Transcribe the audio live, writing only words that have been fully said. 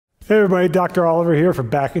Hey everybody, Dr. Oliver here from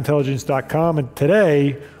backintelligence.com, and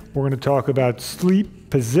today we're going to talk about sleep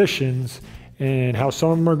positions and how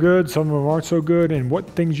some of them are good, some of them aren't so good, and what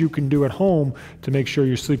things you can do at home to make sure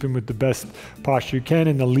you're sleeping with the best posture you can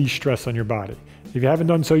and the least stress on your body. If you haven't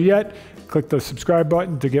done so yet, click the subscribe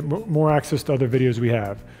button to get more access to other videos we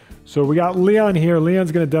have. So we got Leon here.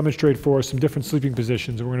 Leon's going to demonstrate for us some different sleeping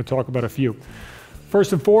positions, and we're going to talk about a few.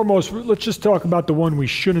 First and foremost, let's just talk about the one we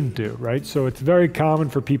shouldn't do, right? So it's very common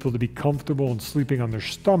for people to be comfortable in sleeping on their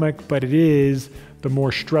stomach, but it is the more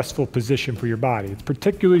stressful position for your body. It's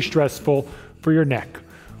particularly stressful for your neck.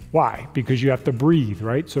 Why? Because you have to breathe,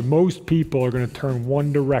 right? So most people are going to turn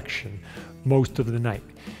one direction most of the night.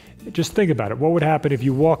 Just think about it. What would happen if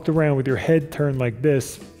you walked around with your head turned like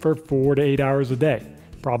this for 4 to 8 hours a day?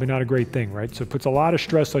 Probably not a great thing, right? So it puts a lot of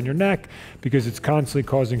stress on your neck because it's constantly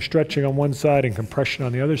causing stretching on one side and compression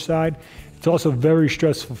on the other side. It's also very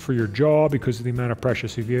stressful for your jaw because of the amount of pressure.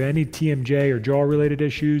 So if you have any TMJ or jaw-related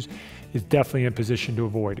issues, it's definitely a position to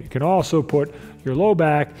avoid. It can also put your low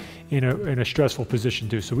back in a stressful position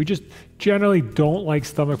too. So we just generally don't like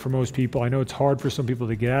stomach for most people. I know it's hard for some people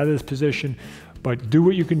to get out of this position, but do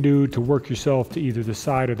what you can do to work yourself to either the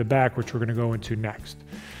side or the back, which we're going to go into next.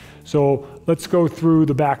 So let's go through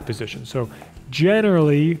the back position. So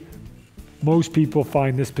generally, most people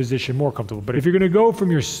find this position more comfortable. But if you're going to go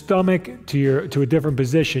from your stomach to a different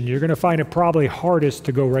position, you're going to find it probably hardest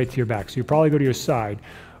to go right to your back. So you probably go to your side.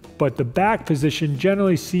 But the back position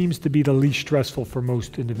generally seems to be the least stressful for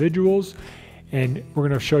most individuals. And we're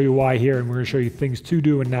going to show you why here, and we're going to show you things to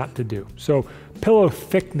do and not to do. So pillow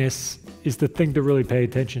thickness is the thing to really pay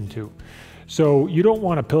attention to. So you don't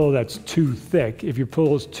want a pillow that's too thick. If your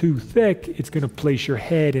pillow is too thick, it's going to place your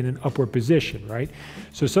head in an upward position, right?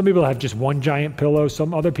 So some people have just one giant pillow.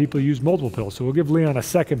 Some other people use multiple pillows. So we'll give Leon a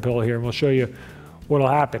second pillow here, and we'll show you what'll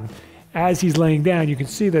happen. As he's laying down, you can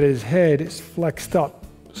see that his head is flexed up.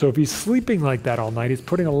 So if he's sleeping like that all night, it's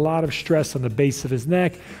putting a lot of stress on the base of his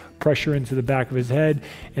neck, pressure into the back of his head,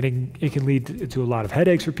 and it can lead to a lot of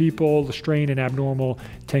headaches for people, the strain and abnormal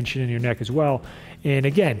tension in your neck as well. And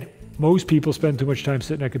again, most people spend too much time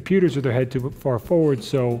sitting at computers with their head too far forward,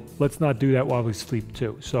 so let's not do that while we sleep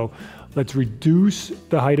too. So let's reduce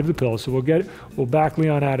the height of the pillow. So we'll back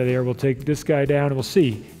Leon out of there. We'll take this guy down and we'll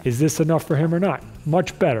see, is this enough for him or not?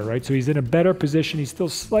 Much better, right? So he's in a better position. He's still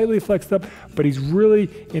slightly flexed up, but he's really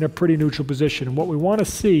in a pretty neutral position. And what we want to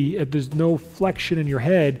see, if there's no flexion in your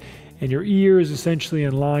head and your ear is essentially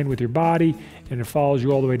in line with your body and it follows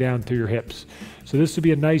you all the way down through your hips. So this would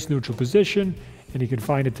be a nice neutral position, and you can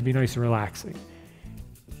find it to be nice and relaxing.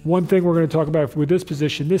 One thing we're going to talk about with this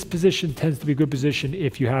position tends to be a good position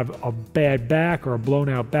if you have a bad back or a blown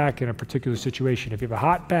out back in a particular situation. If you have a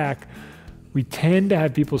hot back, we tend to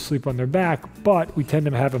have people sleep on their back, but we tend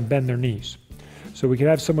to have them bend their knees. So we can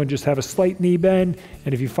have someone just have a slight knee bend,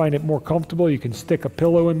 and if you find it more comfortable, you can stick a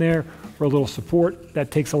pillow in there for a little support.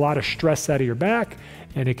 That takes a lot of stress out of your back,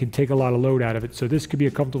 and it can take a lot of load out of it. So this could be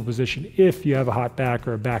a comfortable position if you have a hot back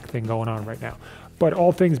or a back thing going on right now. But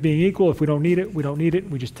all things being equal, if we don't need it, we don't need it.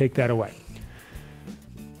 We just take that away.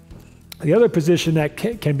 The other position that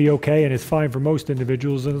can be okay and is fine for most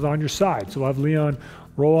individuals is on your side. So we'll have Leon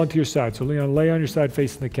roll onto your side. So Leon, lay on your side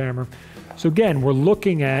facing the camera. So again, we're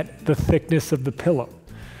looking at the thickness of the pillow.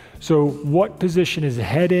 So what position is the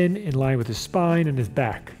head in line with his spine and his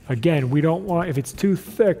back? Again, we don't want, if it's too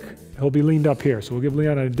thick, he'll be leaned up here. So we'll give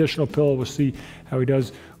Leon an additional pillow. We'll see how he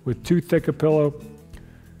does with too thick a pillow.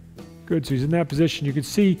 Good, so he's in that position. You can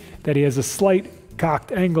see that he has a slight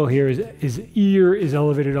cocked angle here. His ear is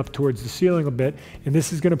elevated up towards the ceiling a bit, and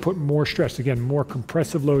this is going to put more stress. Again, more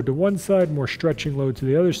compressive load to one side, more stretching load to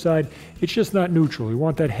the other side. It's just not neutral. We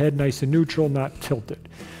want that head nice and neutral, not tilted.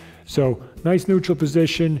 So nice neutral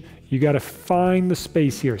position. You got to find the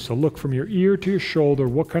space here. So look from your ear to your shoulder.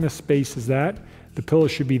 What kind of space is that? The pillow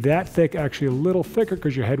should be that thick, actually a little thicker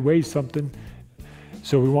because your head weighs something.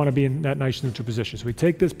 So we want to be in that nice neutral position. So we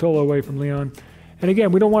take this pillow away from Leon. And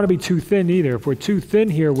again, we don't want to be too thin either. If we're too thin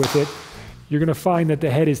here with it, you're going to find that the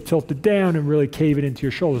head is tilted down and really cave it into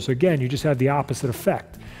your shoulders. So again, you just have the opposite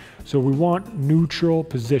effect. So we want neutral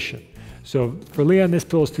position. So for Leon, this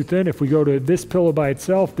pillow is too thin. If we go to this pillow by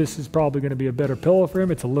itself, this is probably going to be a better pillow for him.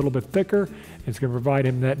 It's a little bit thicker. It's going to provide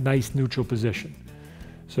him that nice neutral position.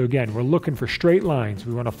 So again, we're looking for straight lines.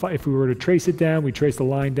 We want to, if we were to trace it down, we trace the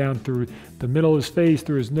line down through the middle of his face,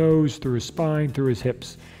 through his nose, through his spine, through his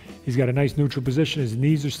hips. He's got a nice neutral position. His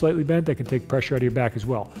knees are slightly bent. That can take pressure out of your back as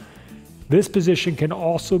well. This position can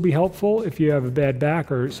also be helpful if you have a bad back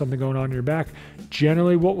or something going on in your back.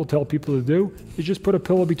 Generally, what we'll tell people to do is just put a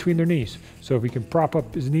pillow between their knees. So if we can prop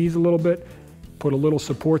up his knees a little bit, put a little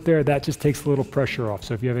support there. That just takes a little pressure off.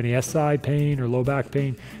 So if you have any SI pain or low back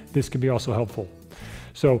pain, this can be also helpful.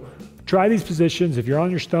 So try these positions. If you're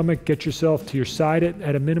on your stomach, get yourself to your side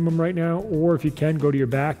at a minimum right now, or if you can, go to your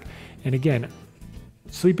back. And again,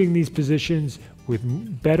 sleeping in these positions with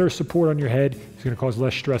better support on your head is going to cause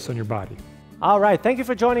less stress on your body. All right, thank you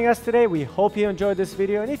for joining us today. We hope you enjoyed this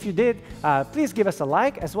video. And if you did, please give us a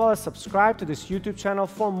like as well as subscribe to this YouTube channel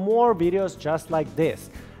for more videos just like this.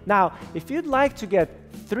 Now, if you'd like to get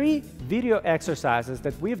 3 video exercises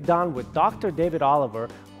that we've done with Dr. David Oliver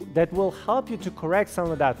that will help you to correct some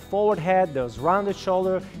of that forward head, those rounded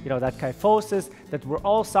shoulder, that kyphosis that we're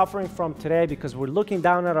all suffering from today because we're looking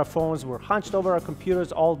down at our phones, we're hunched over our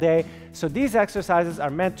computers all day. So these exercises are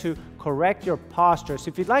meant to correct your posture. So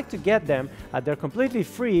if you'd like to get them, they're completely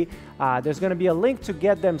free. There's going to be a link to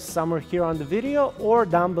get them somewhere here on the video or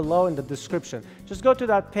down below in the description. Just go to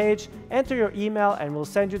that page, enter your email, and we'll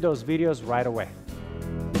send you those videos right away.